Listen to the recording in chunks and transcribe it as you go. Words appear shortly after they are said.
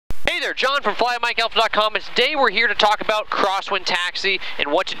there, John from FlyMikeAlpha.com, and today we're here to talk about crosswind taxi and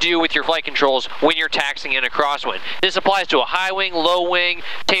what to do with your flight controls when you're taxiing in a crosswind. This applies to a high wing, low wing,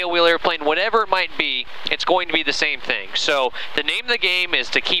 tailwheel airplane, whatever it might be, it's going to be the same thing. So the name of the game is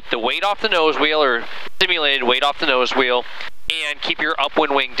to keep the weight off the nose wheel, or simulated weight off the nose wheel, and keep your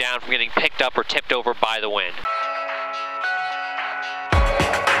upwind wing down from getting picked up or tipped over by the wind.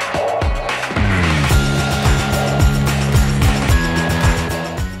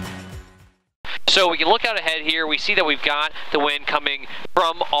 So we can look out ahead here. We see that we've got the wind coming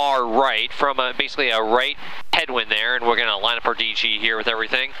from our right, from basically a right headwind there, and we're going to line up our DG here with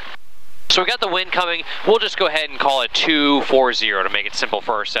everything. So we got the wind coming. We'll just go ahead and call it 240 to make it simple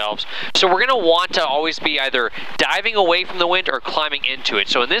for ourselves. So we're going to want to always be either diving away from the wind or climbing into it.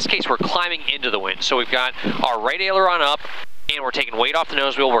 So in this case, we're climbing into the wind. So we've got our right aileron up, and we're taking weight off the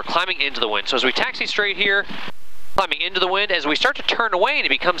nose wheel. We're climbing into the wind. So as we taxi straight here, climbing into the wind, as we start to turn away and it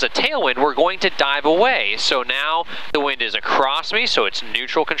becomes a tailwind, we're going to dive away. So now the wind is across me, so it's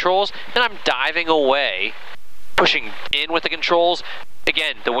neutral controls, and I'm diving away, pushing in with the controls.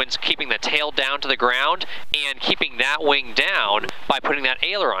 Again, the wind's keeping the tail down to the ground and keeping that wing down by putting that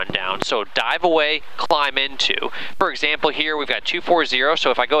aileron down. So dive away, climb into. For example, here we've got 240,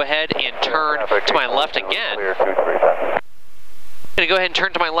 so if I go ahead and turn to my left again, I'm going to go ahead and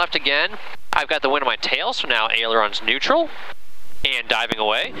turn to my left again. I've got the wind on my tail, so now aileron's neutral and diving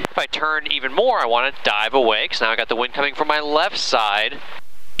away. If I turn even more, I want to dive away because now I've got the wind coming from my left side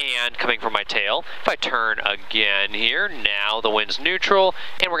and coming from my tail. If I turn again here, now the wind's neutral,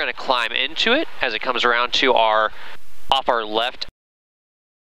 and we're going to climb into it as it comes around to off our left.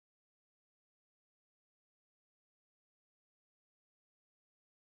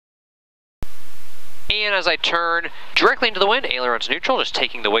 And as I turn directly into the wind, aileron's neutral, just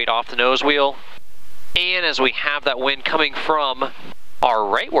taking the weight off the nose wheel. And as we have that wind coming from our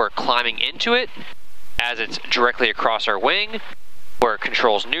right, we're climbing into it as it's directly across our wing, where it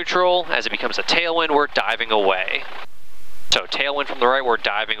controls neutral. As it becomes a tailwind, we're diving away. So tailwind from the right, we're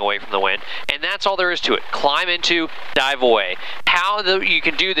diving away from the wind. And that's all there is to it. Climb into, dive away. How you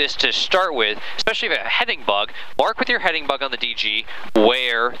can do this to start with, especially if you have a heading bug, mark with your heading bug on the DG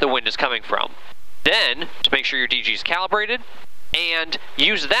where the wind is coming from. Then, to make sure your DG is calibrated, and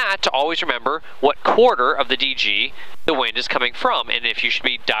use that to always remember what quarter of the DG the wind is coming from, and if you should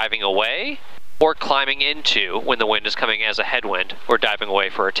be diving away or climbing into when the wind is coming as a headwind, or diving away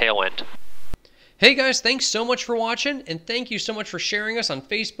for a tailwind. Hey guys, thanks so much for watching, and thank you so much for sharing us on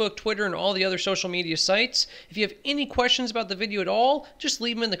Facebook, Twitter, and all the other social media sites. If you have any questions about the video at all, just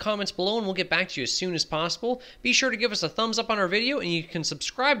leave them in the comments below and we'll get back to you as soon as possible. Be sure to give us a thumbs up on our video, and you can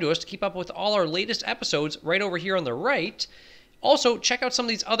subscribe to us to keep up with all our latest episodes right over here on the right. Also, check out some of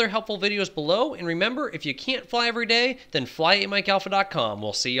these other helpful videos below, and remember, if you can't fly every day, then fly at MikeAlpha.com.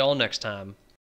 We'll see y'all next time.